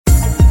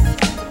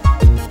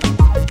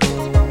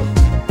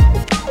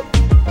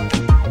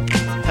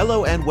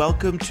and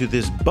welcome to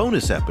this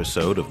bonus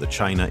episode of the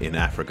China in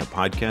Africa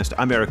podcast.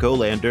 I'm Eric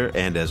Olander,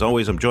 and as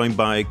always, I'm joined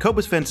by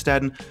Cobus van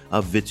Staden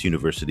of Wits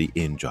University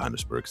in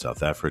Johannesburg,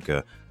 South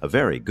Africa. A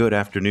very good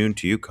afternoon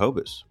to you,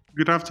 Cobus.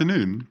 Good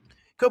afternoon.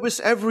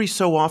 Cobus, every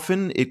so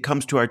often it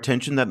comes to our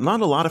attention that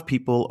not a lot of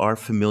people are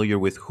familiar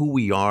with who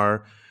we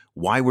are,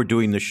 why we're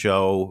doing the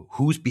show,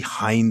 who's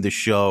behind the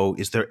show.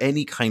 Is there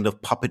any kind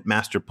of puppet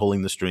master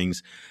pulling the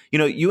strings? You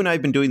know, you and I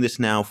have been doing this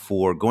now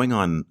for going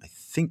on, I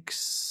think,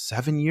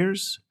 7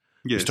 years?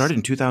 Yes. We started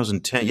in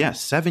 2010. Yeah,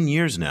 7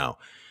 years now.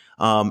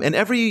 And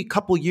every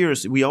couple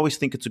years, we always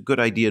think it's a good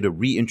idea to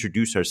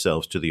reintroduce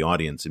ourselves to the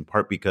audience, in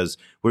part because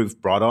we've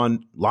brought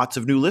on lots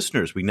of new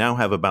listeners. We now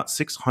have about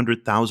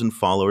 600,000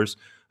 followers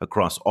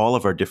across all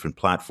of our different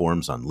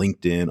platforms on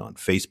LinkedIn, on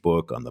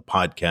Facebook, on the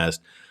podcast.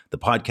 The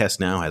podcast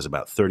now has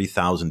about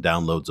 30,000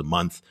 downloads a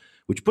month,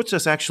 which puts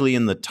us actually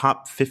in the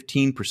top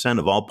 15%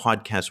 of all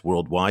podcasts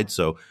worldwide.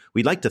 So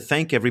we'd like to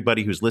thank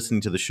everybody who's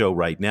listening to the show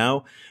right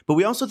now. But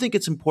we also think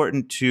it's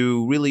important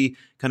to really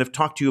kind of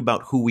talk to you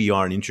about who we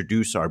are and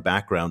introduce our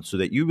background so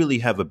that you really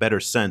have a better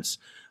sense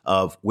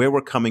of where we're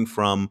coming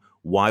from,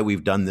 why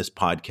we've done this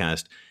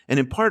podcast, and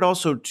in part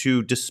also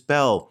to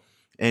dispel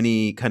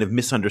any kind of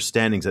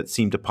misunderstandings that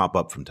seem to pop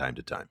up from time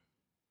to time.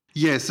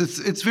 Yes,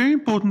 it's very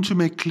important to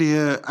make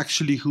clear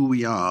actually who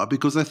we are,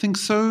 because I think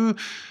so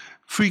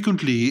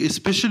frequently,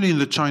 especially in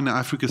the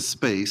China-Africa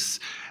space,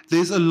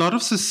 there's a lot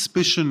of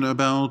suspicion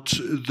about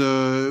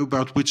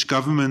which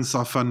governments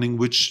are funding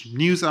which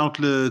news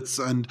outlets,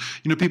 and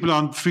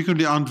people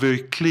frequently aren't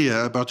very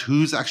clear about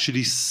who's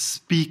actually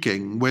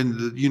speaking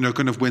when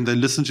when they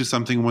listen to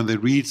something, when they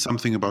read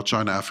something about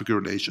China-Africa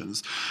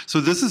relations. So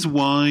this is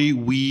why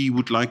we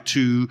would like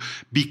to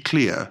be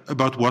clear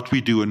about what we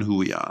do and who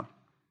we are.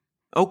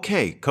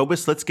 Okay,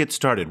 Cobus, let's get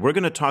started. We're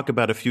going to talk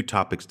about a few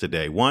topics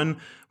today. One,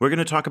 we're going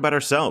to talk about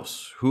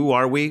ourselves. Who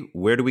are we?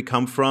 Where do we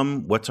come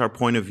from? What's our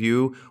point of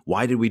view?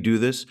 Why did we do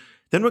this?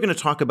 Then we're going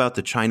to talk about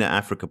the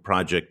China-Africa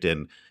project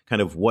and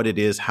kind of what it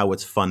is, how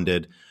it's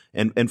funded.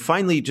 And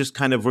finally, just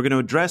kind of we're going to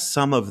address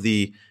some of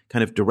the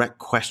kind of direct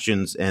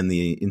questions and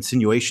the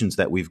insinuations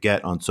that we've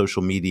get on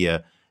social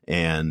media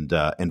and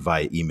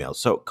via email.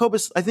 So,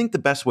 Cobus, I think the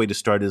best way to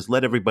start is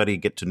let everybody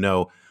get to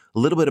know a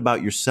little bit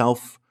about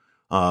yourself.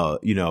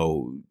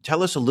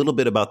 Tell us a little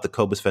bit about the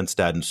Cobus van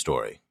Staden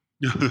story.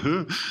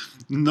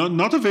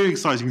 Not a very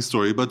exciting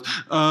story, but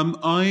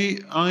I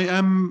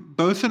am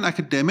both an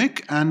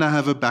academic and I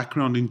have a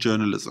background in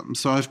journalism.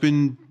 So I've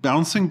been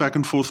bouncing back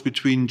and forth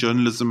between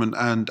journalism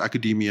and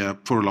academia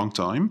for a long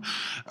time.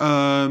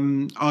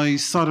 I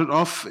started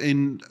off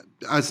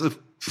as a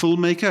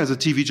filmmaker, as a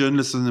TV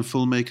journalist and a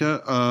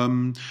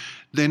filmmaker.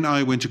 Then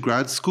I went to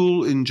grad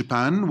school in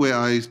Japan, where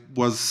I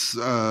was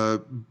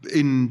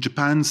in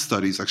Japan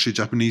studies, actually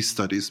Japanese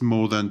studies,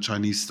 more than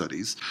Chinese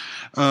studies.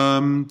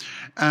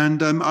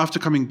 After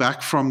coming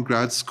back from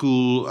grad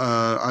school,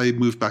 I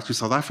moved back to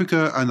South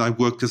Africa, and I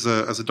worked as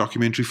a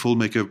documentary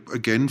filmmaker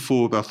again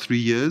for about 3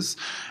 years.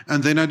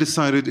 And then I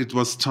decided it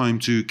was time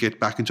to get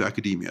back into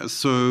academia.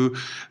 So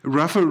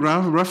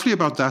roughly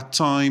about that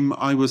time,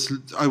 I was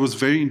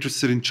very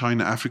interested in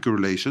China-Africa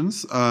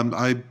relations.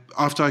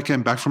 After I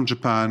came back from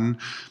Japan,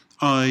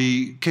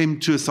 I came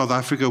to South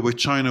Africa, where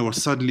China was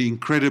suddenly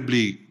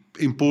incredibly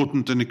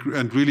important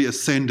and really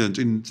ascendant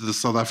in the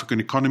South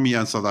African economy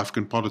and South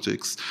African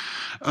politics.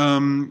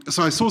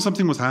 So I saw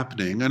something was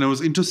happening, and I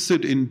was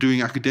interested in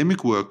doing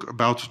academic work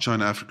about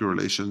China-Africa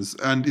relations,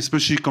 and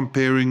especially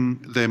comparing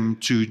them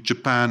to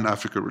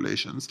Japan-Africa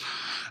relations.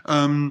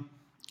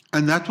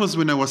 And that was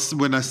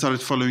when I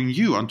started following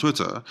you on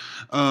Twitter,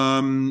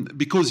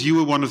 because you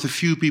were one of the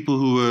few people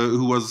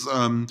who was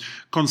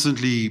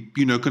constantly,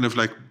 kind of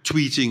like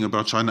tweeting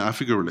about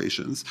China-Africa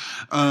relations,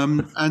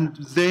 and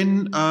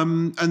then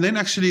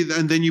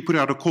you put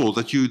out a call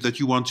that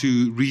you want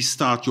to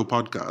restart your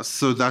podcast.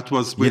 So that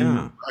was when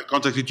I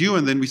contacted you,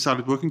 and then we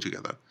started working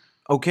together.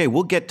 Okay,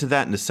 we'll get to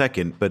that in a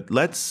second, but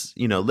let's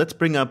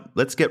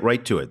get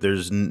right to it.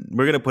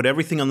 We're going to put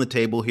everything on the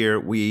table here.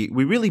 We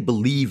really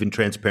believe in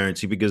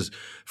transparency because,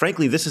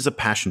 frankly, this is a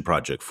passion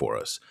project for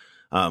us.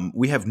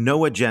 We have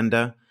no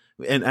agenda,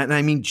 and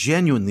I mean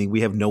genuinely, we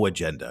have no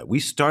agenda.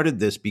 We started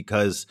this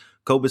because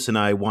Cobus and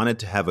I wanted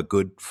to have a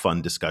good,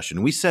 fun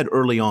discussion. We said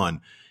early on,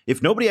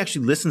 if nobody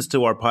actually listens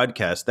to our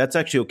podcast, that's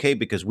actually okay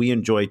because we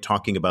enjoy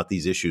talking about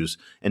these issues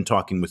and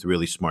talking with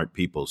really smart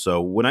people.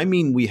 So when I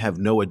mean we have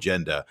no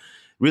agenda,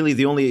 really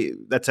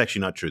that's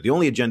actually not true. The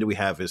only agenda we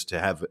have is to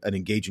have an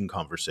engaging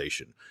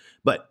conversation.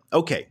 But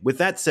okay, with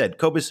that said,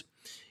 Cobus,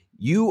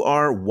 you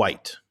are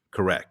white,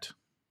 correct?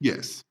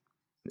 Yes.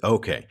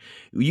 Okay.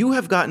 You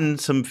have gotten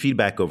some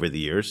feedback over the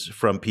years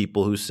from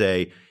people who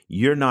say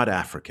you're not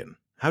African.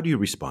 How do you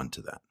respond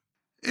to that?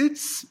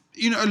 It's,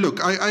 look,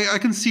 I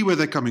can see where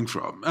they're coming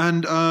from.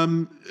 And,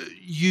 when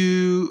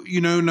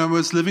I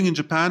was living in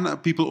Japan,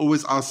 people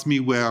always ask me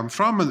where I'm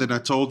from. And then I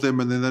told them,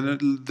 and then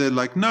they're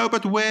like, no,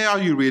 but where are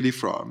you really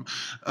from?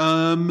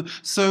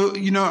 So,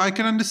 I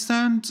can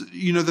understand,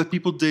 that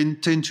people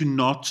then tend to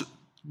not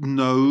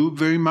know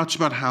very much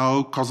about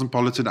how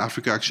cosmopolitan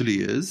Africa actually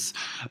is.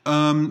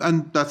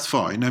 And that's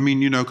fine. I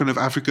mean, kind of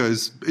Africa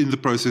is in the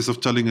process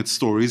of telling its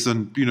stories,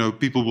 and,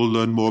 people will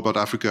learn more about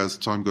Africa as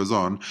time goes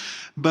on.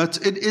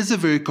 But it is a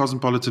very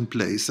cosmopolitan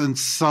place, and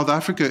South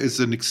Africa is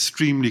an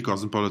extremely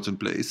cosmopolitan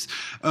place.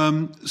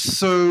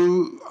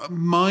 So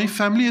my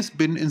family has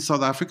been in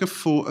South Africa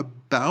for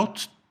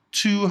about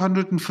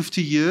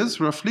 250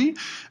 years, roughly.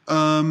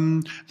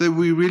 That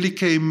we really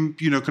came,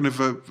 kind of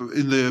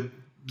in the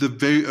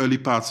very early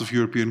parts of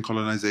European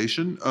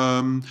colonization.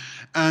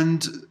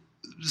 And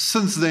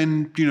since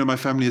then, my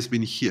family has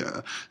been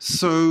here.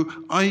 So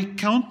I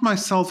count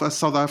myself as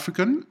South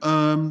African,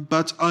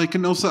 but I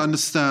can also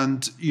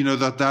understand,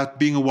 that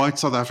being a white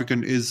South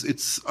African is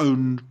its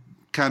own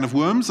can of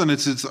worms, and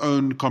it's its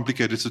own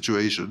complicated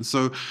situation.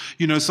 So,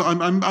 so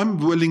I'm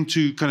willing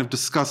to kind of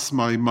discuss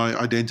my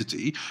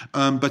identity.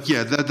 But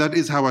yeah, that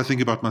is how I think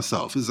about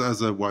myself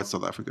as a white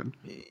South African.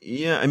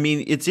 Yeah, I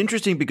mean, it's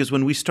interesting because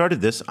when we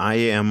started this, I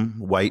am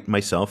white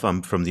myself.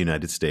 I'm from the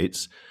United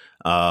States.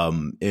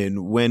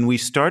 And when we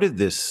started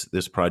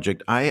this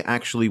project, I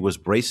actually was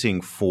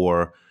bracing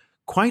for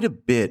quite a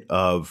bit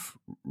of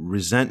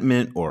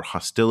resentment or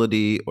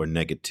hostility or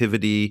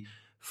negativity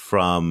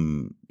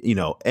from,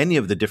 any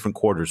of the different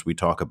quarters we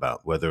talk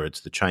about, whether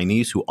it's the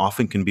Chinese, who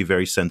often can be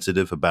very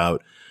sensitive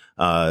about,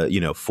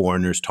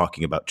 foreigners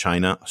talking about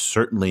China,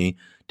 certainly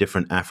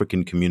different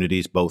African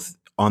communities, both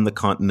on the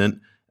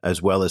continent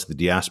as well as the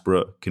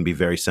diaspora, can be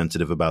very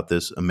sensitive about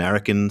this.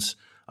 Americans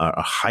are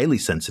highly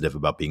sensitive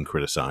about being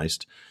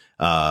criticized,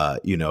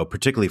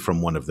 particularly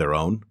from one of their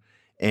own.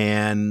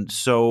 And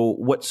so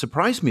what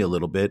surprised me a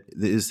little bit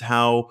is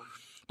how,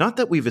 not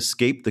that we've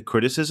escaped the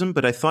criticism,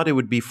 but I thought it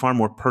would be far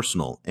more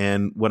personal.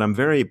 And what I'm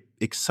very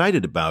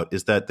excited about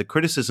is that the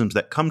criticisms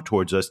that come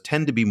towards us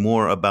tend to be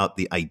more about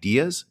the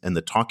ideas and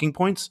the talking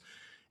points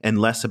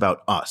and less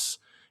about us.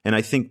 And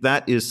I think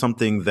that is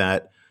something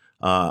that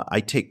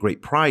I take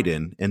great pride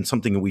in, and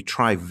something that we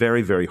try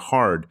very, very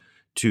hard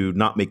to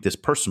not make this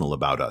personal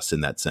about us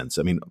in that sense.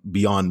 I mean,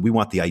 we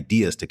want the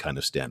ideas to kind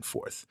of stand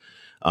forth.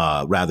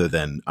 Rather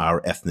than our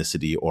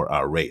ethnicity or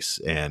our race.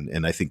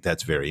 And I think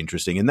that's very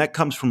interesting. And that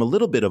comes from a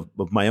little bit of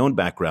my own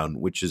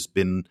background, which has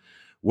been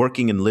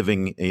working and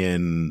living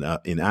in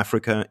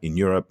Africa, in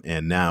Europe,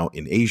 and now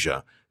in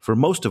Asia for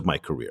most of my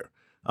career.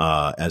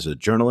 As a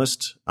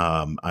journalist,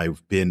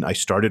 I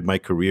started my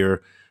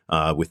career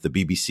with the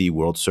BBC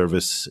World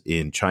Service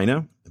in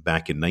China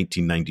back in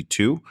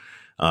 1992.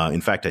 In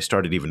fact, I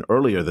started even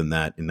earlier than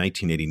that in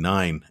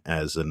 1989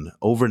 as an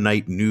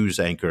overnight news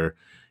anchor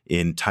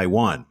in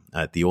Taiwan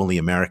at the only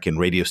American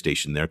radio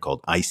station there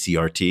called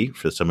ICRT.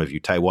 For some of you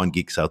Taiwan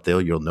geeks out there,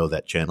 you'll know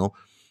that channel.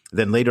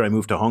 Then later I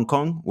moved to Hong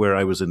Kong, where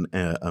I was an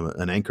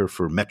anchor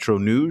for Metro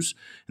News.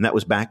 And that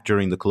was back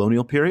during the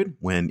colonial period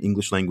when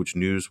English language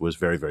news was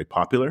very, very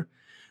popular.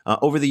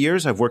 Over the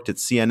years, I've worked at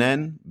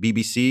CNN,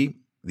 BBC,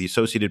 the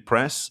Associated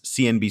Press,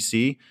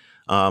 CNBC.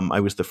 I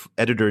was the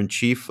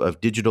editor-in-chief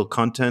of digital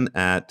content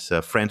at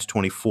France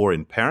 24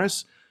 in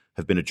Paris.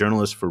 I've been a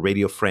journalist for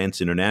Radio France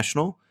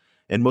International.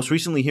 And most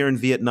recently here in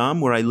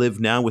Vietnam, where I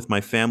live now with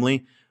my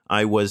family,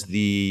 I was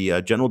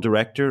the general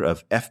director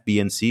of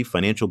FBNC,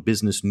 Financial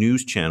Business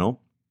News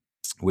Channel,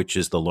 which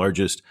is the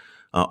largest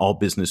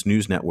all-business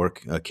news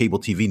network, cable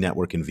TV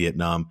network in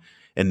Vietnam.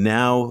 And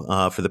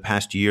now, for the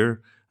past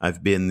year,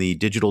 I've been the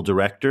digital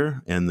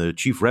director and the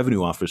chief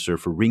revenue officer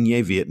for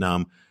Ringier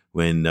Vietnam,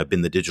 when I've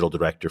been the digital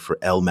director for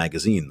Elle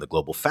Magazine, the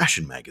global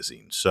fashion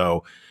magazine.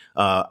 So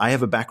I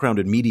have a background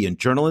in media and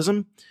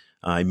journalism.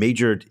 I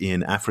majored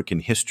in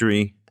African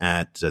history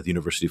at the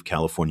University of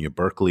California,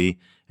 Berkeley,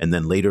 and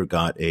then later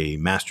got a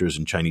master's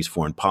in Chinese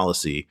foreign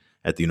policy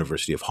at the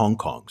University of Hong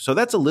Kong. So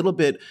that's a little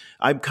bit,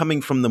 I'm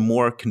coming from the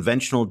more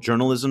conventional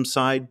journalism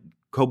side.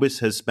 Cobus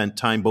has spent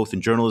time both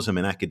in journalism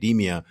and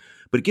academia,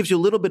 but it gives you a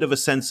little bit of a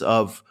sense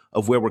of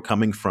where we're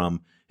coming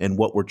from and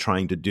what we're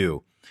trying to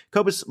do.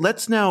 Cobus,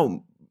 let's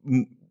now,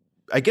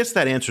 I guess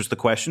that answers the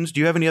questions. Do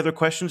you have any other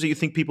questions that you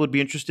think people would be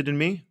interested in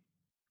me?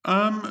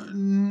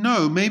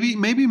 No,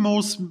 maybe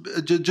more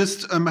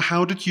just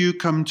how did you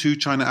come to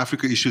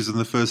China-Africa issues in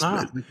the first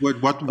place?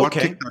 What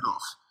kicked that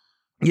off?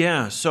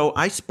 Yeah, so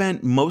I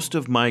spent most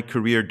of my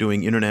career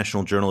doing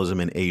international journalism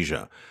in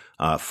Asia,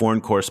 foreign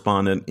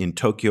correspondent in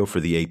Tokyo for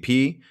the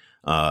AP,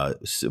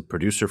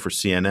 producer for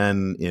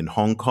CNN in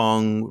Hong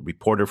Kong,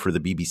 reporter for the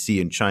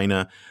BBC in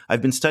China.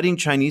 I've been studying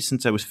Chinese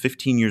since I was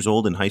 15 years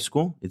old in high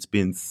school. It's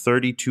been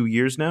 32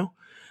 years now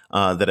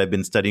that I've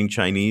been studying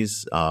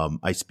Chinese.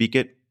 I speak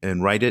it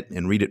and write it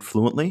and read it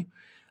fluently.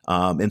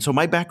 And so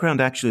my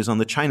background actually is on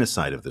the China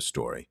side of the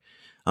story.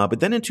 But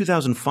then in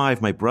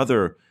 2005, my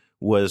brother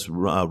was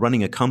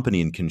running a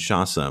company in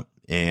Kinshasa,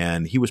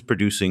 and he was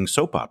producing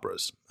soap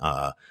operas,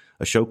 a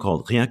show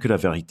called Rien que la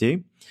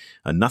vérité,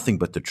 Nothing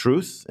But the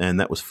Truth, and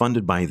that was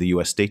funded by the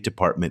U.S. State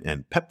Department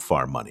and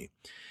PEPFAR money.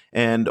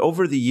 And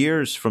over the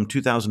years from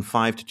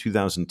 2005 to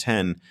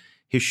 2010,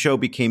 his show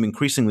became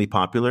increasingly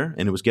popular,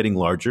 and it was getting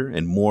larger,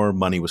 and more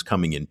money was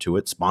coming into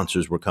it.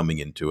 Sponsors were coming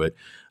into it.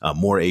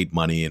 More aid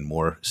money and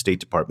more State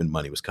Department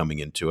money was coming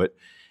into it.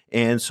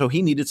 And so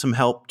he needed some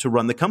help to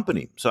run the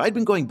company. So I'd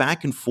been going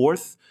back and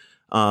forth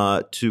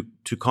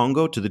to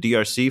Congo, to the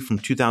DRC from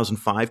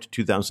 2005 to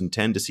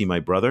 2010 to see my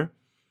brother.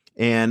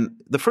 And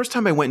the first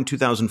time I went in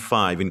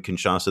 2005 in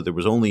Kinshasa, there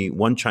was only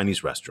one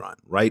Chinese restaurant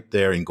right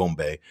there in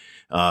Gombe.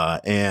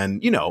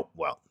 And,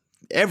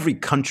 every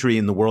country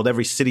in the world,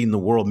 every city in the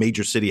world,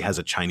 major city has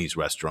a Chinese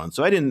restaurant.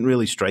 So it didn't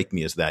really strike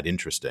me as that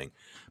interesting.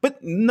 But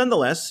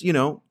nonetheless,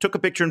 took a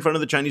picture in front of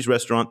the Chinese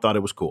restaurant, thought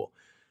it was cool.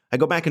 I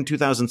go back in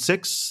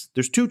 2006,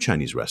 there's 2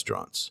 Chinese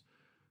restaurants.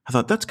 I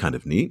thought, that's kind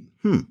of neat.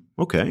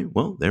 Okay,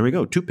 well, there we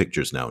go. 2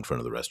 pictures now in front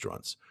of the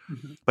restaurants.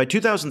 Mm-hmm. By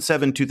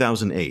 2007,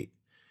 2008,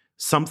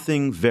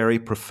 something very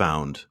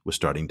profound was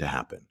starting to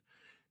happen.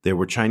 There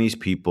were Chinese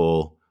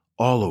people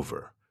all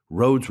over.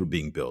 Roads were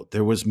being built.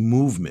 There was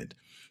movement.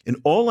 And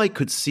all I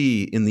could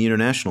see in the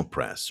international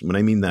press, when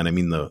I mean that, I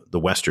mean the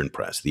Western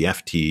press, the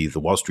FT, the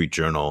Wall Street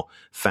Journal,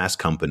 Fast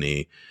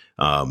Company,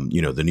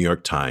 the New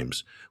York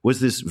Times, was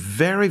this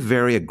very,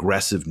 very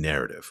aggressive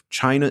narrative.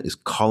 China is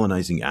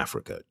colonizing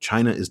Africa.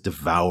 China is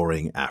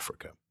devouring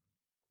Africa.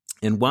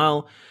 And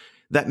while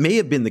that may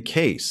have been the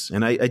case,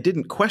 and I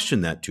didn't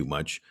question that too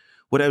much,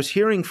 what I was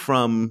hearing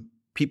from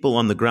people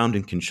on the ground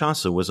in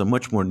Kinshasa was a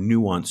much more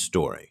nuanced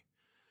story.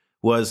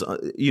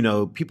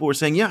 People were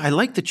saying, yeah, I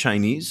like the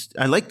Chinese.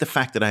 I like the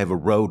fact that I have a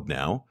road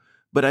now,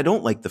 but I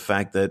don't like the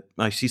fact that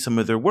I see some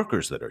of their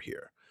workers that are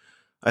here.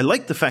 I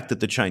like the fact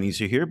that the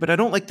Chinese are here, but I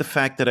don't like the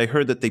fact that I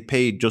heard that they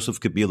paid Joseph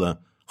Kabila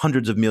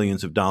hundreds of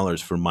millions of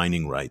dollars for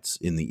mining rights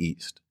in the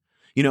East.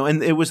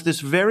 And it was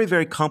this very,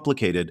 very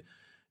complicated,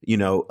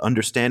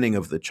 understanding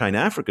of the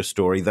China-Africa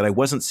story that I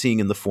wasn't seeing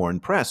in the foreign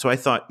press. So I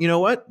thought, you know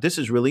what? This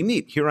is really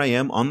neat. Here I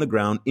am on the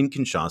ground in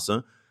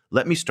Kinshasa.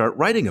 Let me start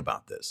writing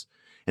about this.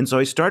 And so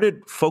I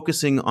started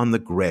focusing on the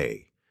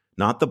gray,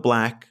 not the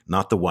black,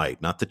 not the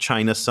white, not the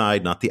China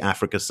side, not the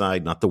Africa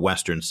side, not the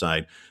Western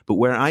side, but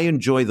where I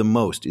enjoy the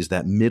most is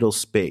that middle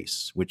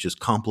space, which is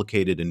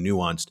complicated and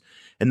nuanced.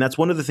 And that's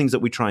one of the things that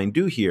we try and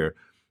do here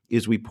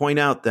is we point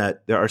out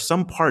that there are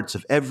some parts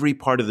of every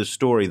part of the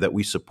story that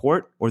we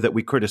support or that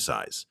we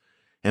criticize.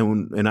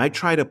 And I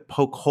try to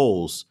poke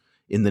holes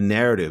in the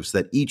narratives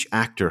that each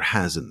actor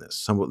has in this,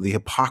 some of the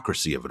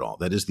hypocrisy of it all.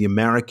 That is the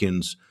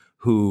Americans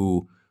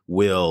who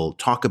will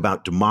talk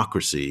about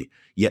democracy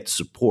yet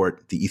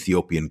support the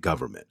Ethiopian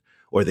government,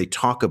 or they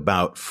talk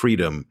about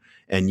freedom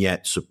and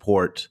yet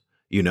support,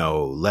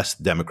 less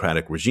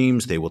democratic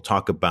regimes. They will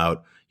talk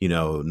about,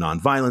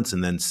 nonviolence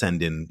and then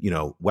send in,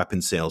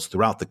 weapon sales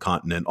throughout the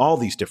continent, all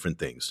these different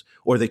things.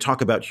 Or they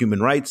talk about human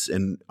rights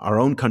and our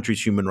own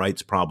country's human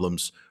rights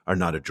problems are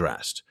not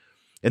addressed.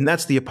 And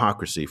that's the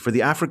hypocrisy. For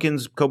the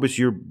Africans, Cobus,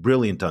 you're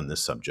brilliant on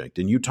this subject.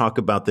 And you talk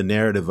about the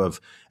narrative of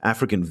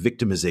African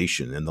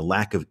victimization and the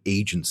lack of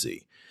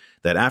agency,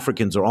 that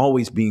Africans are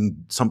always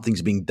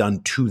something's being done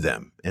to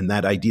them. And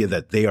that idea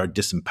that they are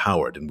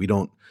disempowered. And we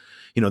don't,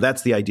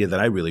 that's the idea that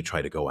I really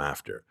try to go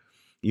after.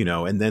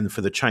 And then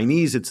for the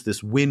Chinese, it's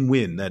this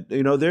win-win that,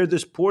 they're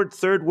this poor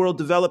third world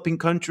developing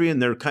country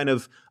and they're kind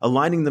of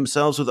aligning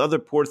themselves with other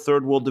poor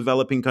third world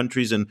developing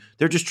countries. And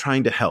they're just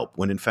trying to help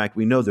when in fact,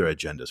 we know their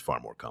agenda is far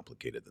more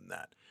complicated than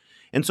that.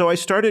 And so I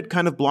started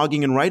kind of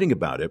blogging and writing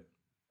about it.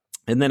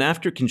 And then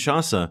after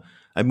Kinshasa,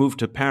 I moved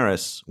to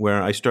Paris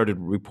where I started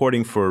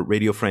reporting for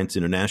Radio France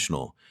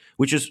International,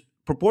 which is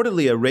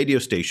purportedly a radio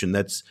station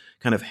that's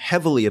kind of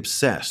heavily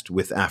obsessed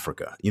with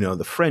Africa.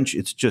 The French,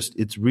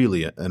 it's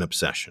really an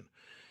obsession.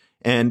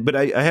 But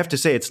I have to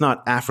say, it's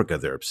not Africa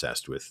they're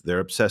obsessed with. They're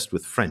obsessed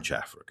with French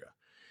Africa.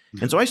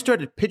 And so I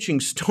started pitching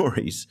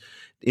stories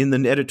in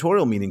the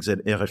editorial meetings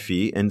at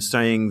RFI and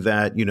saying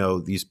that,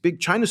 these big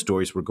China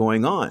stories were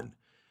going on.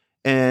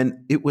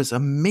 And it was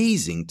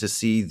amazing to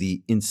see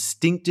the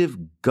instinctive,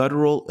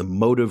 guttural,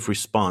 emotive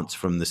response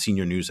from the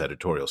senior news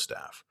editorial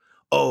staff.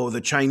 Oh,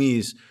 the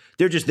Chinese,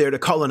 they're just there to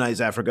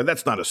colonize Africa.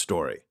 That's not a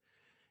story.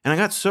 And I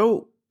got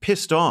so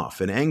pissed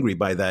off and angry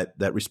by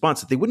that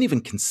response that they wouldn't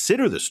even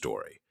consider the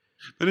story.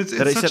 But it's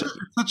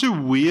such a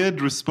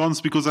weird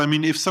response because,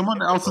 if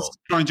someone else is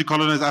trying to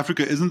colonize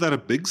Africa, isn't that a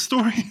big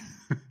story?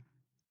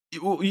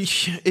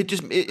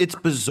 It's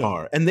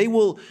bizarre. And they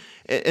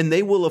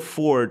will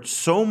afford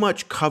so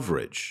much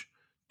coverage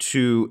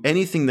to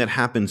anything that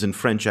happens in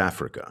French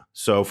Africa.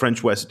 So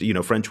French West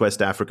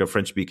Africa,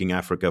 French-speaking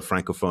Africa,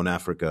 Francophone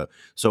Africa.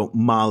 So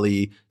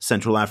Mali,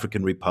 Central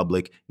African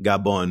Republic,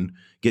 Gabon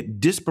get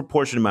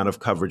disproportionate amount of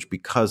coverage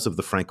because of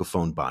the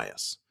Francophone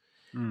bias.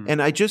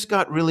 And I just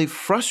got really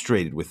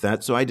frustrated with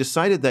that. So I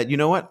decided that,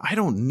 I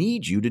don't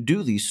need you to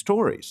do these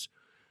stories.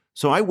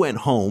 So I went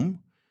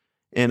home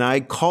and I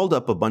called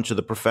up a bunch of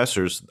the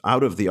professors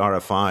out of the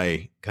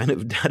RFI kind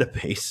of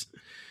database.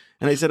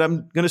 And I said,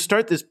 I'm going to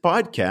start this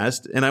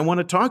podcast and I want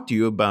to talk to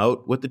you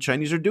about what the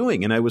Chinese are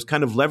doing. And I was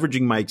kind of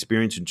leveraging my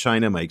experience in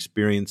China, my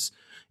experience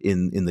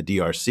in the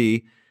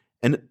DRC.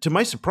 And to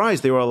my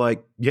surprise, they were all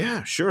like,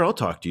 yeah, sure, I'll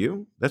talk to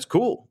you. That's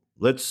cool.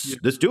 Let's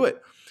do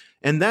it.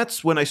 And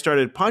that's when I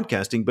started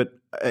podcasting, but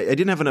I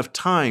didn't have enough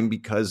time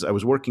because I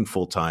was working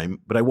full time,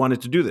 but I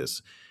wanted to do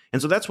this.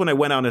 And so that's when I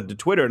went out into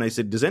Twitter and I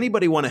said, does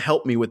anybody want to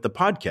help me with the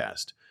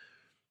podcast?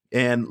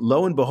 And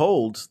lo and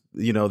behold,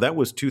 that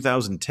was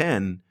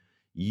 2010.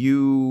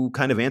 You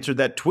kind of answered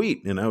that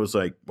tweet. And I was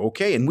like,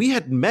 okay. And we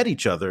hadn't met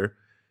each other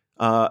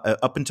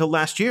up until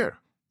last year.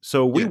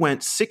 So we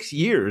went 6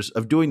 years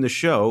of doing the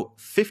show,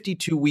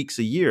 52 weeks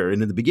a year.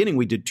 And in the beginning,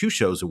 we did 2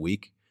 shows a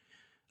week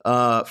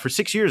for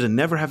 6 years and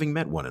never having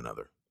met one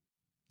another.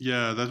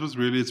 Yeah,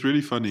 it's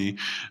really funny.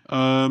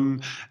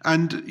 And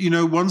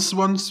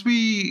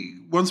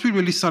once we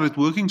really started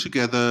working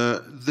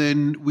together,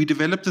 then we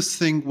developed this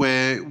thing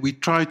where we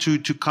try to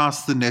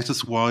cast the net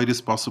as wide as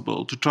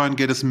possible, to try and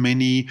get as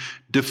many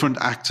different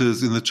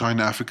actors in the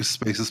China-Africa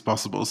space as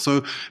possible.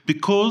 So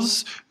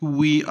because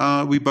we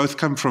both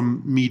come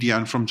from media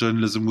and from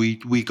journalism,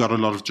 we got a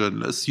lot of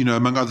journalists,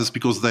 among others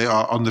because they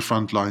are on the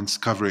front lines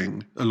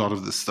covering a lot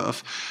of this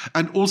stuff.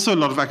 And also a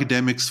lot of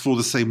academics for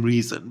the same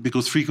reason,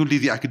 because frequently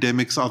the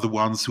academics are the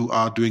ones who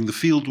are doing the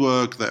field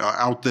work. They are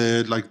out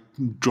there like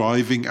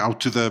driving out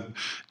to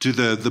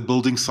the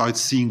building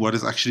sites, seeing what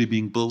is actually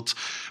being built.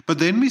 But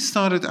then we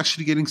started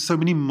actually getting so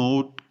many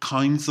more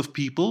kinds of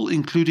people,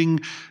 including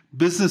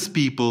business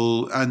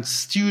people and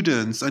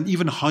students and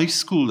even high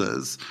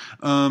schoolers,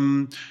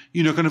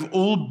 kind of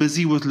all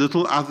busy with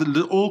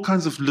all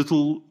kinds of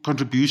little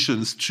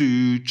contributions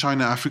to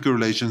China-Africa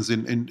relations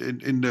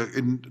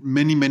in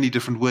many, many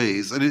different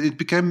ways. And it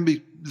became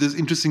this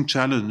interesting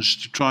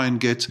challenge to try and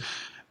get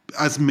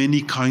as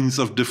many kinds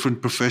of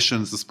different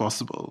professions as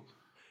possible.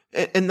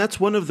 And that's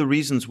one of the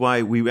reasons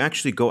why we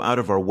actually go out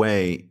of our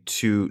way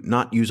to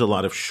not use a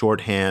lot of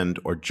shorthand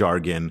or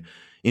jargon,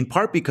 in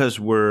part because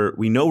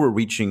we know we're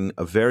reaching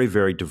a very,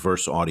 very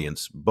diverse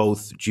audience,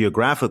 both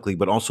geographically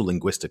but also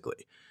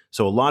linguistically.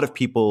 So a lot of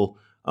people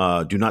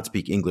do not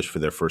speak English for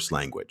their first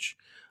language.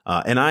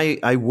 And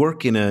I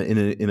work in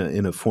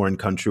a foreign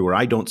country where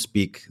I don't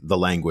speak the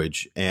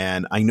language,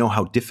 and I know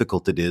how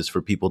difficult it is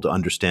for people to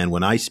understand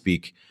when I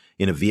speak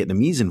in a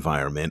Vietnamese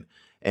environment.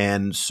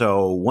 And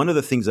so one of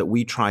the things that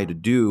we try to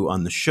do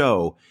on the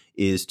show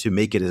is to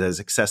make it as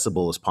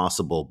accessible as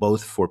possible,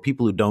 both for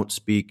people who don't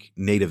speak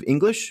native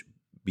English,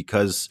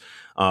 because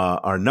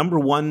our number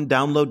one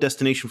download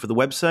destination for the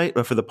website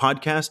or for the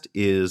podcast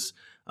is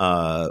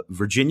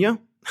Virginia.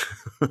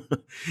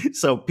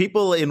 So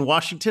people in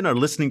Washington are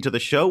listening to the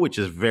show, which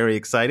is very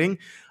exciting.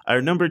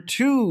 Our number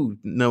 2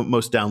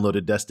 most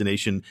downloaded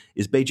destination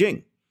is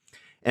Beijing.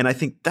 And I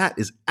think that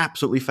is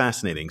absolutely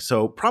fascinating.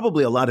 So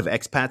probably a lot of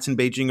expats in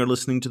Beijing are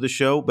listening to the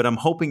show, but I'm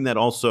hoping that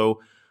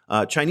also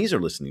Chinese are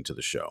listening to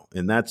the show.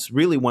 And that's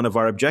really one of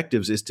our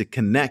objectives, is to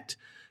connect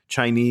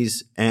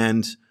Chinese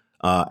and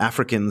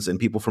Africans and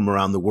people from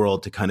around the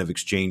world to kind of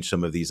exchange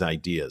some of these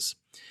ideas.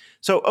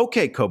 So,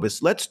 okay,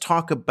 Cobus, let's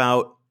talk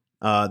about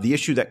the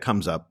issue that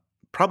comes up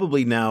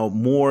probably now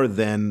more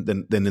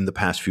than in the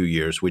past few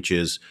years, which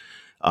is,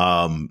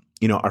 our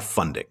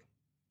funding.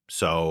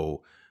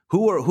 So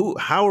who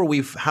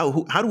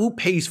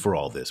pays for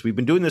all this? We've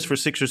been doing this for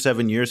 6 or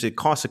 7 years. It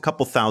costs a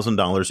couple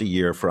 $1,000s a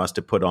year for us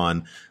to put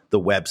on the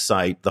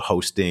website, the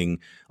hosting,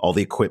 all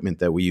the equipment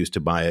that we use to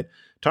buy it.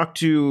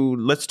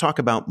 Let's talk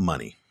about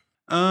money.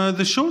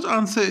 The short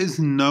answer is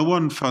no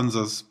one funds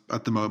us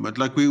at the moment.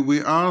 Like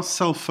we are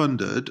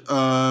self-funded,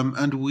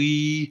 and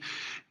we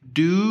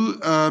do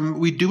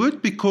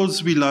it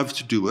because we love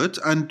to do it,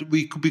 and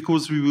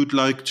because we would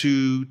like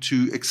to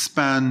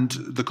expand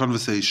the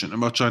conversation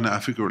about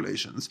China-Africa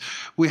relations.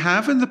 We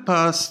have in the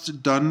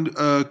past done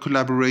a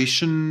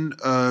collaboration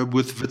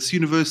with Wits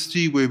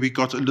University, where we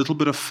got a little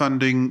bit of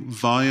funding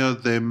via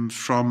them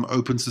from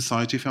Open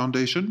Society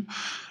Foundation.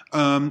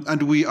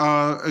 And we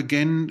are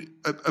again,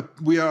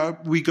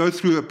 we go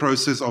through a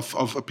process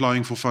of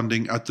applying for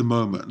funding at the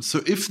moment.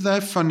 So if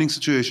that funding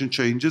situation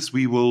changes,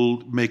 we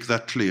will make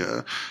that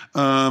clear.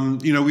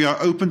 We are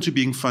open to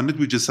being funded.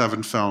 We just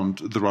haven't found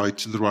the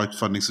right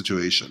funding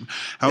situation.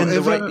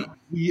 However,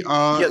 we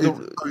are.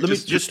 Yeah,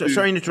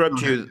 sorry to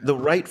interrupt you. The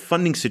right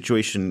funding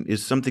situation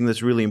is something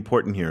that's really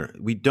important here.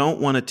 We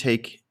don't want to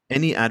take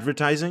any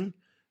advertising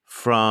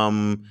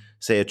from,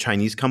 say, a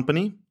Chinese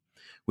company.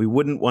 We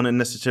wouldn't want to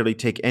necessarily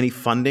take any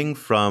funding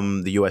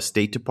from the U.S.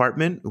 State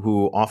Department,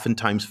 who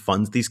oftentimes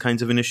funds these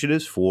kinds of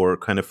initiatives for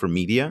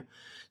media.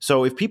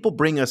 So if people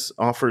bring us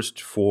offers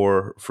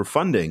for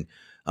funding,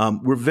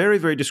 we're very,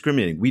 very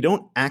discriminating. We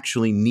don't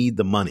actually need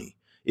the money.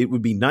 It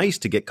would be nice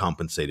to get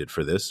compensated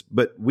for this,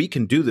 but we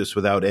can do this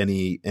without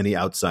any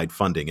outside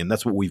funding. And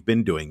that's what we've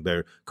been doing.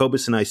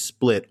 Cobus and I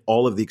split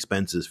all of the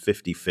expenses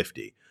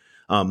 50-50.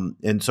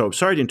 And so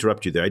sorry to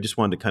interrupt you there. I just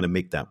wanted to kind of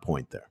make that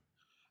point there.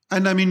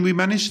 And I mean, we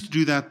managed to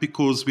do that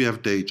because we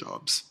have day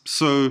jobs.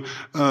 So,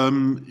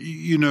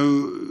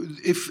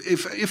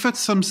 if at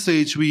some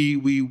stage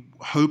we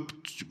hope,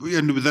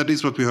 and that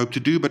is what we hope to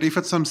do, but if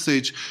at some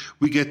stage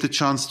we get the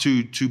chance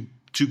to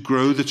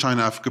grow the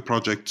China-Africa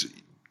project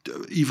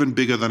even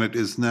bigger than it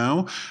is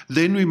now,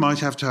 then we might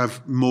have to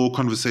have more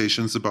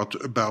conversations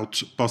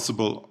about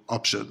possible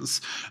options.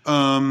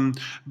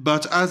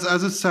 But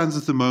as it stands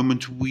at the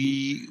moment,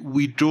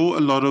 we draw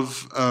a lot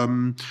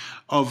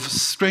of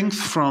strength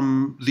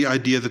from the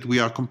idea that we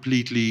are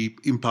completely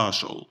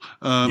impartial,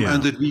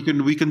 and that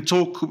we can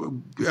talk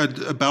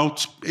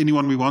about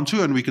anyone we want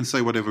to, and we can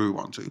say whatever we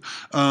want to.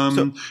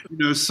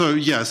 So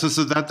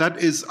that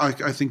is,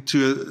 I think,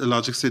 to a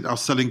large extent, our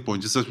selling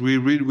point is that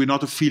we're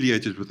not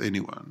affiliated with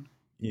anyone.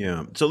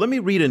 Yeah. So let me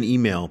read an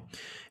email,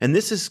 and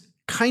this is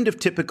kind of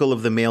typical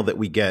of the mail that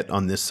we get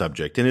on this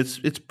subject, and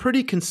it's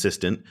pretty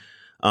consistent.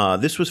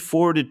 This was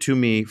forwarded to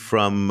me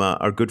from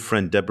our good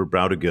friend Deborah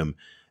Browdigam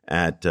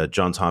at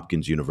Johns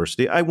Hopkins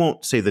University. I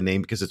won't say the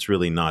name because it's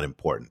really not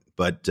important,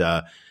 but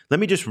let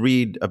me just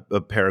read a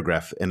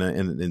paragraph and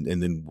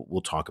then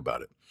we'll talk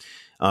about it.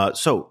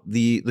 So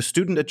the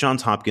student at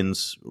Johns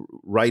Hopkins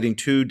writing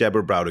to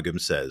Deborah Browdigam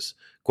says,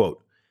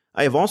 quote,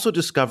 "I have also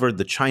discovered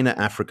the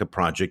China-Africa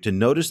project and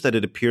noticed that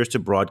it appears to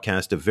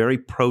broadcast a very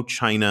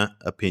pro-China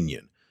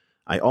opinion.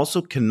 I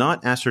also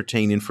cannot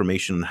ascertain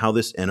information on how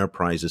this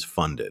enterprise is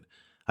funded.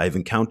 I have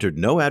encountered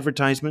no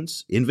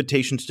advertisements,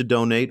 invitations to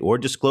donate, or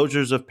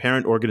disclosures of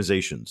parent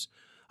organizations.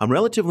 I'm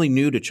relatively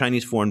new to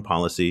Chinese foreign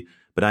policy,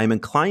 but I am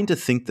inclined to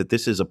think that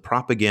this is a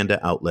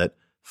propaganda outlet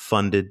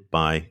funded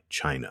by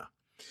China."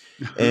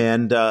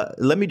 And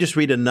let me just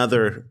read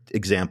another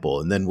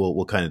example, and then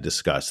we'll kind of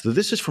discuss. So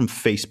this is from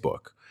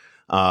Facebook.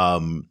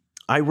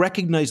 I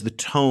recognize the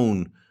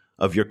tone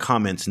of your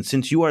comments, and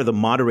since you are the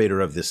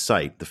moderator of this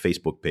site, the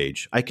Facebook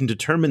page, I can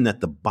determine that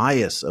the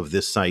bias of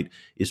this site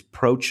is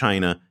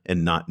pro-China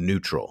and not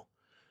neutral.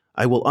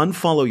 I will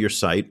unfollow your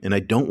site, and I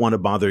don't want to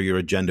bother your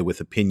agenda with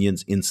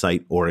opinions,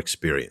 insight, or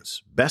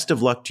experience. Best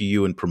of luck to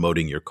you in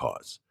promoting your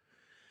cause.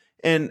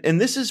 And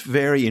this is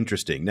very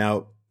interesting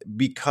now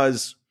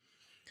because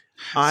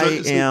So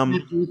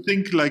you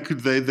think like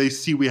they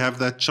see we have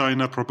that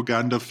China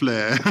propaganda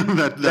flair,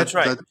 that's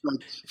right. that like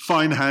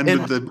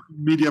fine-handed the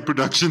media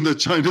production that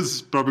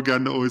China's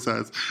propaganda always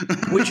has,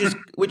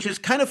 which is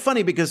kind of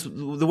funny because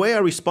the way I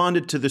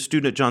responded to the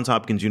student at Johns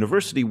Hopkins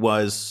University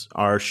was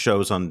our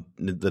shows on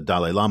the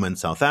Dalai Lama in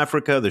South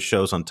Africa, the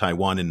shows on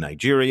Taiwan and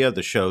Nigeria,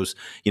 the shows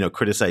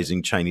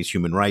criticizing Chinese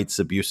human rights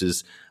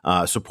abuses,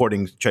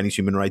 supporting Chinese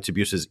human rights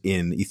abuses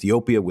in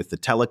Ethiopia with the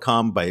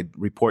telecom by a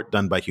report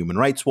done by Human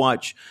Rights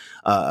Watch.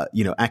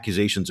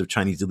 Accusations of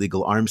Chinese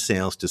illegal arms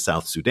sales to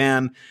South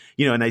Sudan,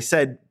 and I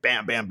said,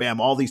 bam, bam,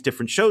 bam, all these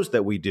different shows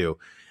that we do.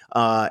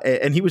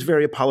 And he was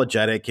very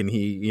apologetic and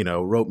he,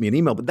 wrote me an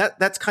email, but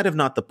that's kind of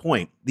not the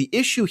point. The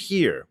issue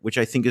here, which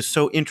I think is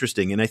so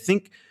interesting, and I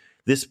think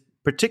this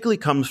particularly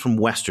comes from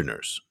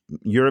Westerners,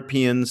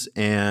 Europeans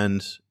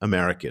and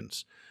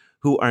Americans,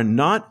 who are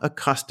not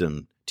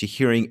accustomed to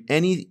hearing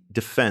any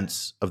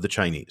defense of the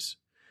Chinese.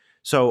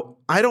 So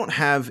I don't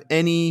have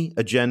any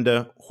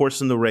agenda,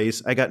 horse in the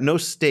race. I got no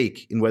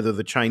stake in whether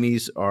the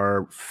Chinese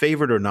are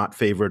favored or not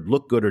favored,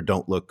 look good or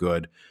don't look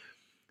good.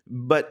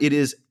 But it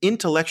is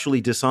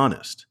intellectually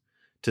dishonest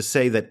to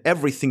say that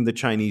everything the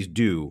Chinese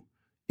do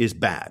is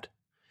bad.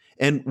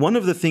 And one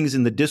of the things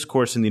in the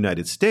discourse in the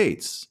United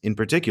States, in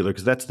particular,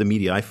 because that's the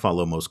media I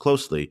follow most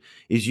closely,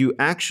 is you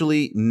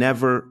actually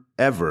never,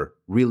 ever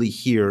really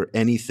hear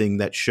anything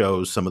that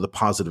shows some of the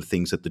positive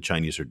things that the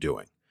Chinese are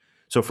doing.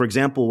 So, for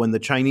example, when the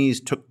Chinese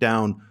took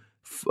down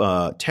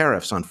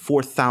tariffs on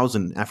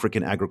 4,000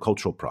 African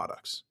agricultural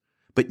products,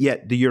 but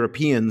yet the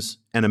Europeans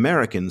and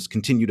Americans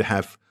continue to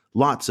have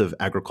lots of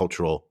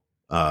agricultural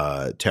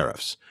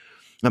tariffs.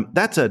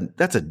 That's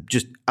a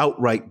just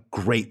outright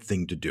great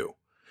thing to do.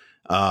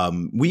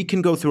 We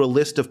can go through a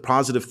list of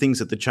positive things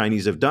that the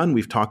Chinese have done.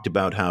 We've talked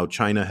about how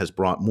China has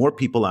brought more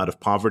people out of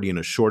poverty in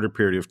a shorter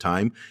period of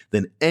time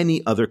than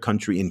any other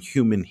country in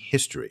human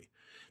history.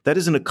 That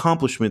is an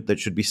accomplishment that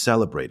should be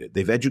celebrated.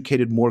 They've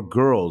educated more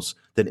girls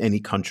than any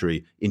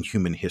country in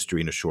human history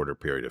in a shorter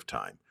period of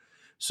time.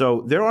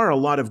 So there are a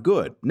lot of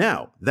good.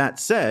 Now, that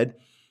said,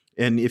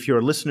 and if you're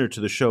a listener to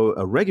the show,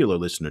 a regular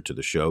listener to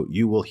the show,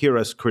 you will hear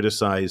us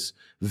criticize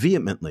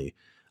vehemently,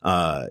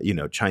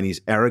 Chinese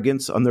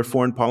arrogance on their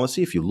foreign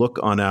policy. If you look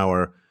on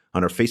our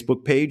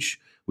Facebook page,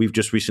 we've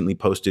just recently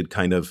posted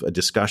kind of a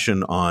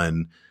discussion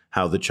on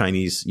how the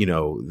Chinese,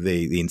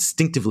 they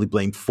instinctively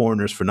blame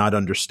foreigners for not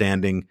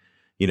understanding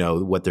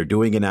what they're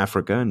doing in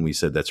Africa. And we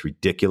said that's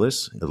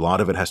ridiculous. A lot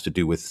of it has to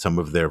do with some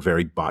of their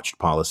very botched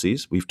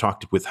policies. We've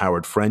talked with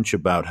Howard French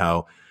about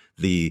how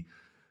the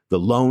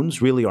loans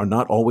really are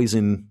not always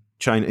in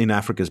China, in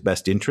Africa's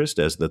best interest,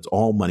 as that's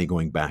all money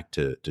going back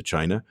to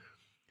China.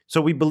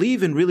 So we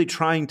believe in really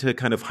trying to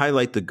kind of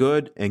highlight the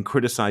good and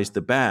criticize the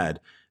bad.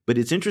 But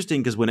it's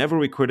interesting because whenever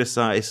we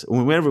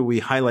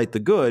highlight the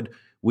good,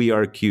 we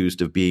are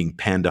accused of being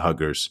panda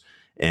huggers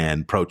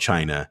and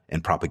pro-China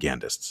and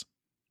propagandists.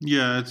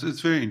 Yeah,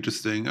 it's very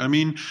interesting. I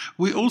mean,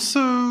 we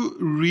also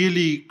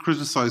really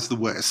criticize the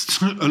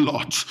West a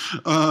lot,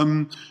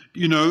 and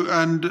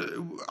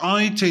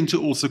I tend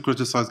to also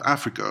criticize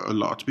Africa a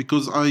lot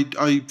because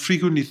I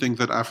frequently think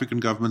that African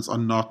governments are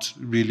not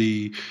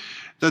really,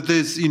 that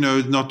there's,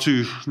 not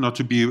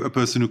to be a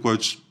person who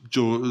quotes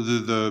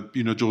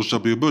George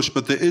W. Bush,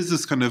 but there is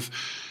this kind of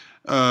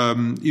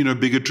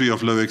bigotry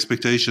of low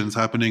expectations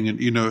happening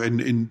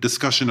in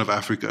discussion of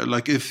Africa.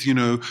 Like if,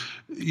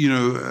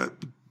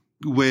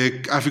 where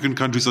African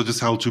countries are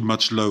just held to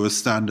much lower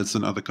standards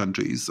than other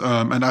countries.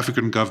 And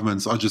African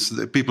governments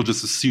people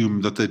just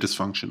assume that they're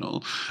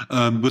dysfunctional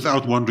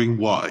without wondering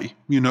why,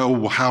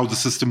 or how the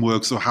system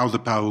works or how the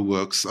power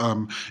works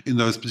in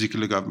those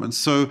particular governments.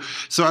 So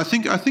I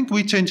think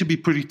we tend to be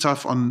pretty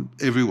tough on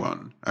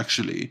everyone,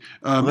 actually.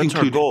 Well, that's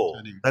our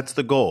goal. That's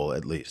the goal,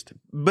 at least.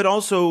 But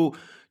also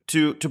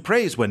to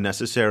praise when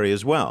necessary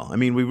as well. I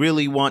mean, we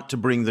really want to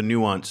bring the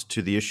nuance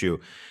to the issue.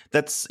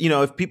 That's,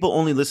 if people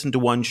only listen to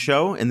one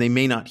show and they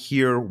may not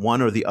hear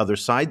one or the other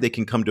side, they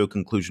can come to a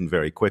conclusion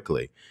very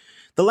quickly.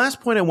 The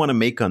last point I want to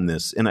make on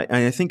this, and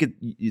I think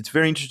it's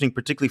very interesting,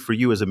 particularly for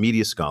you as a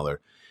media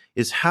scholar,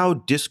 is how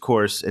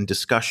discourse and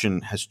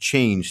discussion has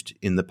changed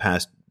in the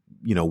past,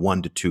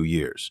 1 to 2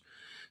 years.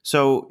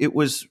 So it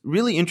was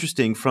really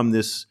interesting from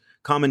this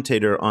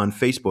commentator on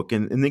Facebook.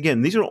 And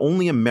again, these are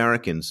only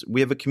Americans. We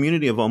have a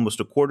community of almost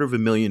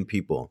 250,000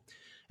 people.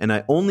 And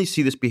I only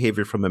see this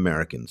behavior from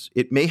Americans.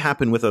 It may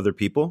happen with other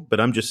people, but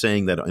I'm just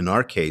saying that in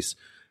our case,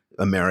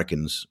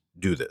 Americans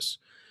do this,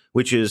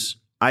 which is,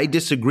 I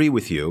disagree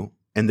with you,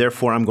 and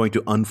therefore I'm going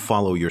to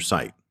unfollow your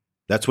site.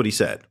 That's what he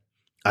said.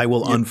 I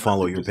will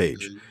unfollow your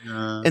page.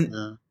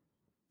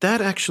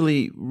 That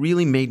actually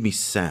really made me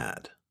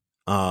sad.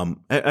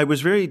 I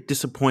was very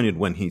disappointed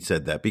when he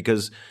said that,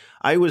 because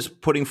I was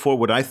putting forward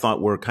what I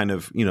thought were kind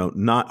of,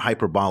 not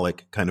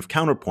hyperbolic kind of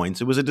counterpoints.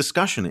 It was a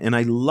discussion, and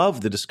I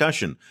love the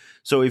discussion.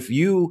 So if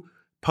you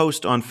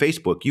post on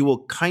Facebook, you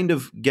will kind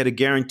of get a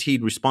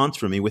guaranteed response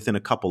from me within a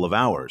couple of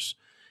hours.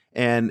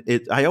 And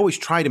I always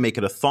try to make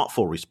it a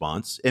thoughtful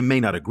response. It may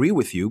not agree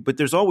with you, but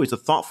there's always a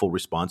thoughtful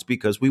response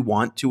because we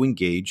want to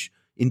engage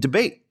in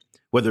debate,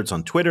 whether it's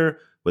on Twitter,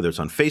 whether it's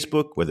on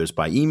Facebook, whether it's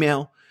by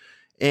email.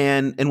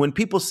 And when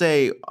people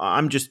say,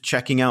 I'm just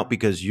checking out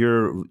because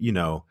you're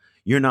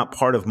not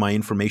part of my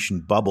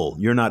information bubble.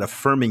 You're not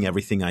affirming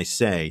everything I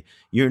say.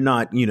 You're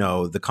not,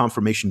 the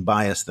confirmation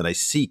bias that I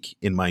seek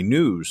in my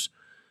news.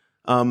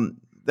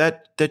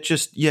 That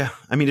just, it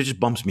just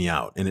bumps me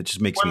out, and it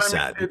just makes me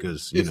sad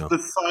because, it's the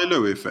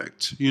silo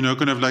effect,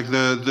 kind of like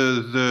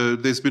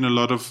there's been a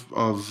lot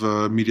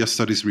of media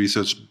studies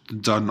research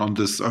done on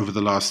this over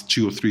the last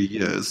 2 or 3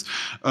 years.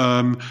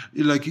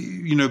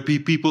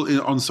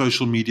 People on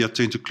social media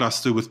tend to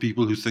cluster with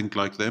people who think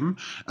like them.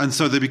 And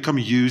so they become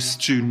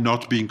used to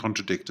not being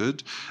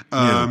contradicted.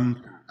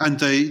 And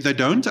they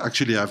don't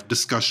actually have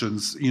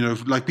discussions,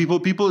 like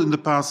people in the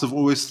past have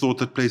always thought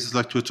that places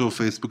like Twitter or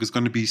Facebook is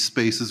going to be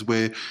spaces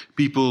where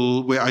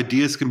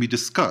ideas can be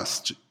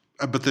discussed,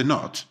 but they're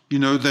not.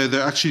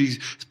 They're actually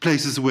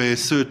places where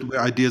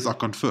ideas are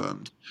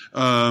confirmed.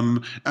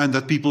 And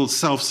that people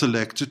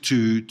self-select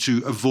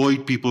to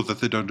avoid people that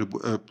they don't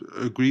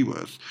agree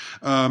with.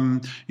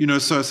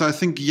 So I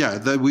think,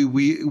 that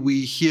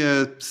we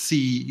here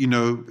see,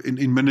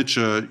 in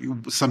miniature,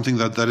 something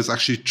that is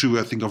actually true,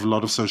 I think, of a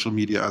lot of social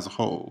media as a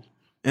whole.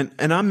 And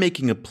I'm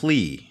making a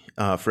plea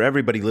for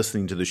everybody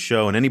listening to the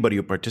show and anybody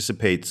who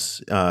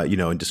participates,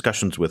 in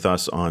discussions with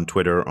us on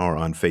Twitter or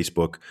on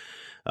Facebook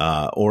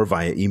or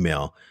via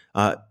email.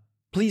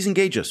 Please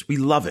engage us. We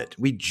love it.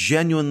 We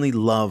genuinely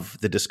love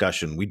the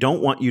discussion. We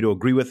don't want you to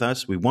agree with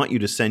us. We want you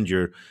to send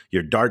your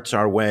darts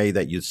our way,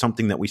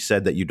 something that we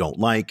said that you don't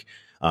like,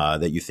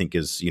 that you think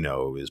is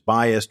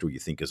biased or you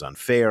think is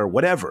unfair,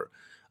 whatever.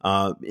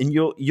 And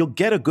you'll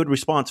get a good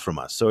response from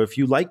us. So if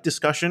you like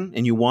discussion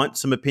and you want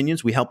some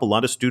opinions, we help a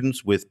lot of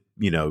students with,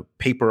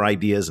 paper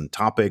ideas and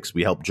topics.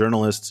 We help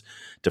journalists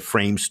to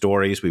frame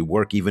stories. We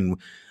work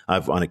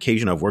on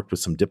occasion, I've worked with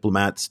some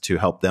diplomats to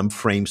help them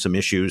frame some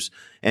issues.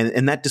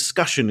 And that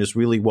discussion is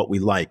really what we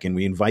like. And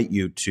we invite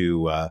you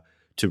to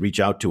reach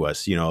out to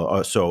us.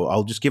 So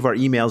I'll just give our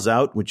emails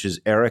out, which is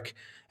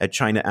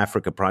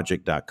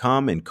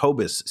eric@chinaafricaproject.com and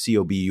Cobus,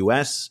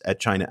 Cobus,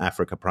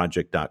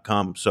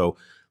 @chinaafricaproject.com. So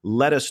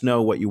let us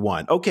know what you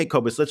want. Okay,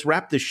 Cobus, let's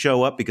wrap this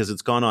show up because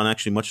it's gone on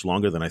actually much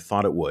longer than I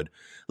thought it would.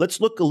 Let's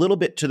look a little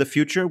bit to the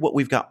future, what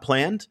we've got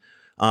planned.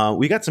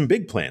 We got some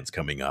big plans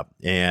coming up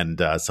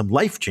and some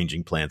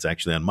life-changing plans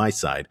actually on my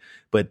side.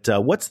 But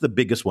what's the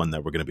biggest one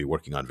that we're going to be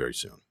working on very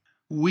soon?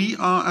 We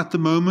are at the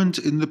moment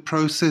in the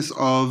process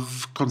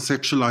of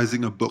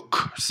conceptualizing a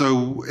book.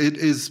 So it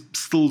is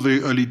still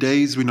very early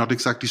days. We're not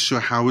exactly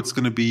sure how it's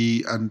going to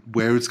be and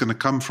where it's going to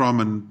come from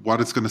and what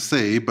it's going to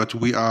say, but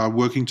we are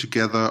working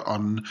together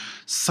on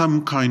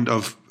some kind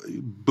of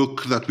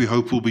book that we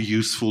hope will be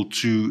useful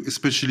to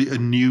especially a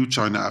new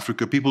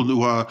China-Africa, people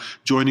who are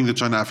joining the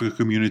China-Africa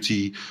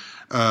community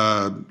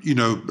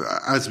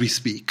as we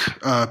speak,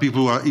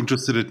 people who are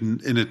interested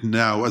in it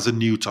now as a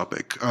new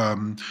topic.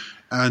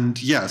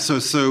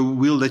 So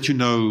we'll let you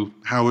know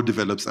how it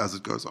develops as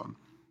it goes on.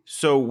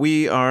 So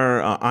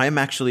I'm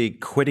actually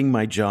quitting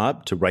my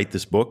job to write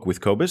this book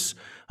with Cobus,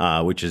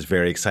 which is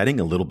very exciting,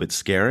 a little bit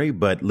scary,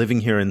 but living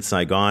here in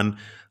Saigon,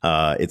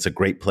 it's a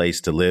great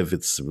place to live.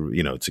 It's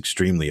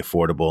extremely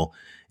affordable.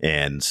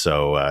 And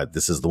so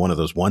this is one of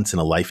those once in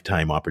a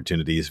lifetime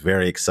opportunities.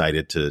 Very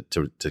excited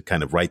to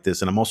kind of write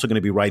this. And I'm also going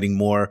to be writing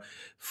more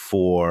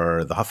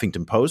for the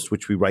Huffington Post,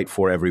 which we write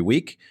for every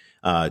week.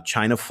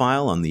 China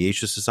File on the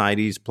Asia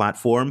Society's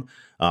platform.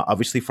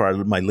 Obviously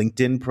for my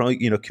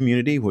LinkedIn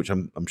community, which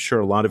I'm sure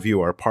a lot of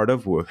you are a part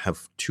of. We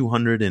have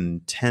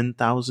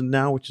 210,000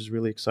 now, which is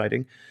really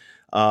exciting.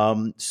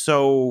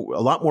 So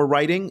a lot more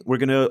writing. We're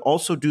going to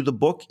also do the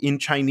book in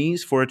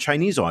Chinese for a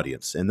Chinese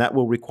audience, and that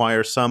will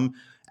require some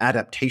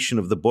adaptation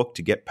of the book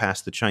to get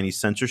past the Chinese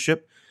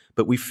censorship.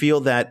 But we feel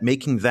that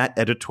making that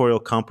editorial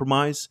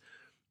compromise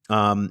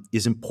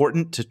is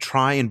important to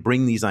try and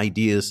bring these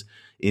ideas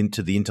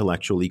into the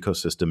intellectual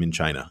ecosystem in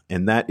China.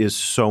 And that is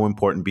so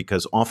important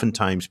because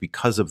oftentimes,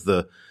 because of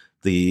the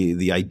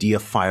idea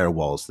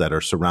firewalls that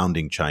are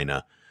surrounding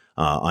China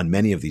on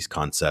many of these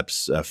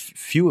concepts,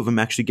 few of them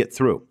actually get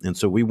through. And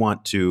so we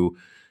want to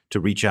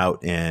reach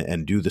out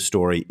and do the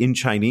story in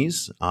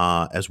Chinese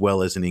as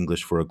well as in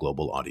English for a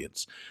global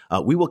audience.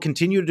 We will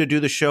continue to do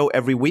the show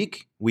every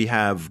week. We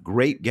have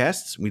great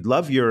guests. We'd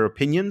love your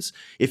opinions.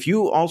 If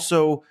you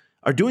also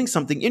are doing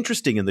something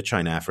interesting in the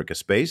China-Africa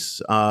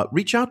space,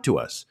 reach out to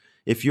us.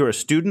 If you're a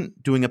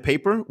student doing a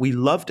paper, we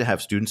love to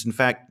have students. In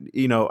fact,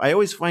 I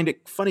always find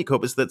it funny,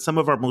 Cobus, that some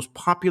of our most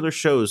popular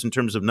shows in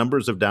terms of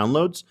numbers of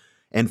downloads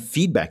and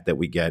feedback that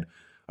we get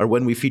are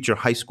when we feature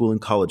high school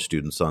and college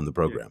students on the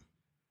program.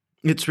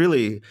 Yeah. It's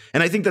really,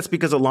 and I think that's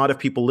because a lot of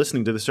people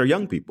listening to this are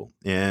young people,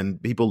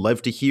 and people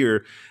love to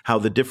hear how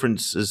the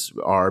differences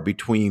are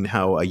between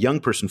how a young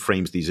person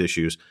frames these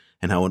issues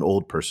and how an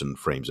old person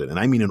frames it. And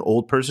I mean an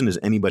old person is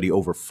anybody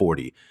over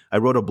 40. I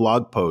wrote a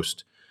blog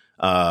post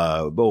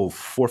 4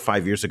 or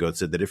 5 years ago that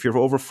said that if you're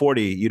over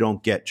 40, you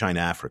don't get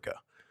China-Africa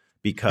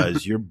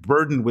because you're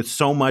burdened with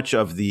so much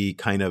of the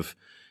kind of,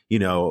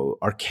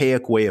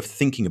 archaic way of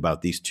thinking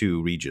about these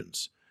two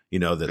regions.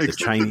 That the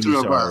Chinese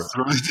are. Us,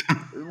 right?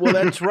 Well,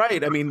 that's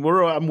right. I mean,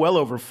 I'm well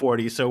over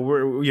 40, so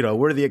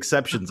we're the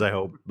exceptions, I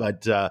hope.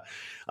 But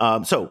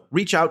so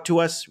reach out to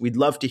us. We'd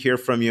love to hear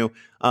from you.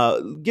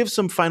 Give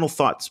some final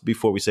thoughts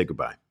before we say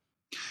goodbye.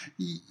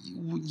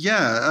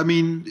 Yeah, I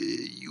mean,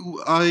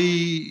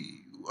 I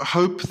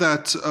hope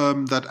that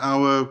that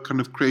our kind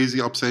of crazy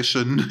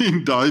obsession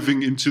in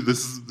diving into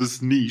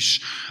this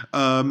niche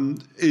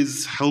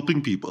is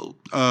helping people,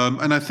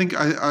 and I think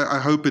I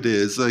hope it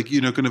is. I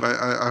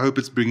hope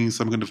it's bringing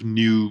some kind of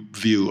new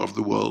view of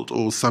the world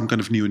or some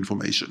kind of new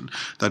information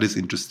that is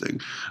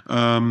interesting.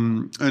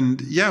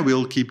 And yeah,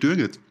 we'll keep doing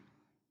it.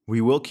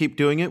 We will keep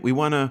doing it. We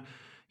want to,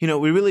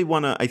 we really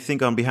want to. I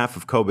think on behalf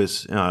of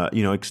Cobus,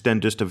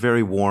 extend just a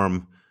very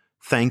warm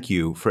thank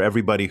you for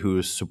everybody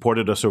who's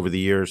supported us over the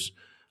years.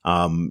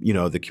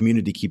 The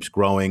community keeps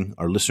growing,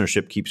 our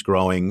listenership keeps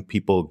growing,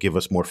 people give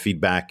us more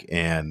feedback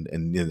and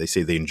they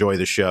say they enjoy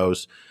the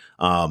shows.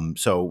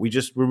 So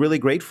we're really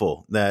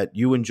grateful that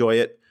you enjoy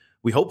it.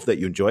 We hope that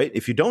you enjoy it.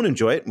 If you don't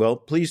enjoy it, well,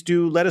 please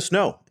do let us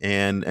know.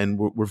 And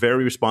we're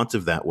very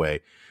responsive that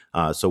way.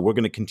 So we're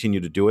going to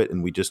continue to do it.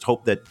 And we just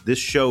hope that this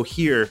show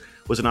here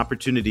was an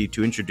opportunity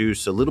to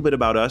introduce a little bit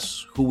about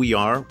us, who we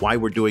are, why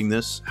we're doing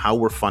this, how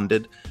we're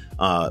funded,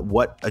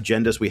 what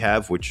agendas we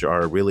have, which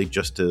are really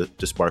just to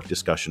spark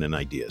discussion and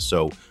ideas.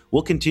 So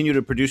we'll continue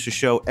to produce a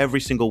show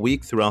every single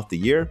week throughout the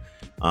year.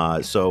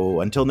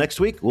 So until next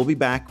week, we'll be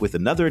back with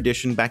another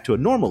edition, back to a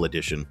normal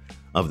edition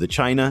of the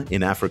China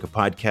in Africa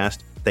podcast.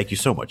 Thank you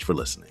so much for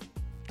listening.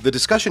 The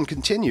discussion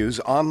continues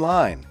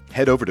online.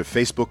 Head over to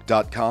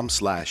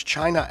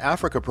facebook.com/China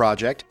Africa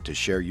Project to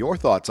share your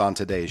thoughts on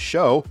today's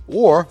show,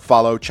 or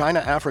follow China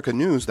Africa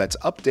News that's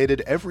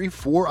updated every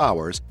 4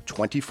 hours,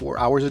 24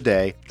 hours a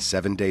day,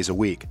 7 days a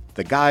week.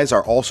 The guys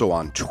are also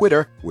on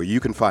Twitter, where you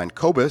can find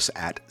Cobus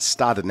at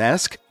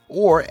Stadenesque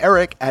or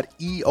Eric at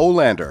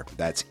Eolander.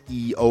 That's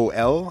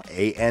EOLANDER.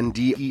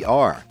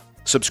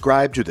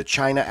 Subscribe to the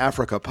China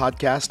Africa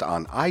podcast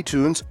on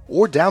iTunes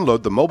or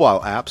download the mobile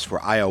apps for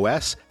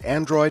iOS,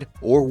 Android,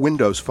 or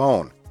Windows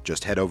Phone.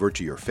 Just head over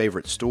to your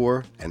favorite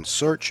store and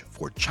search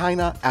for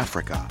China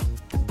Africa.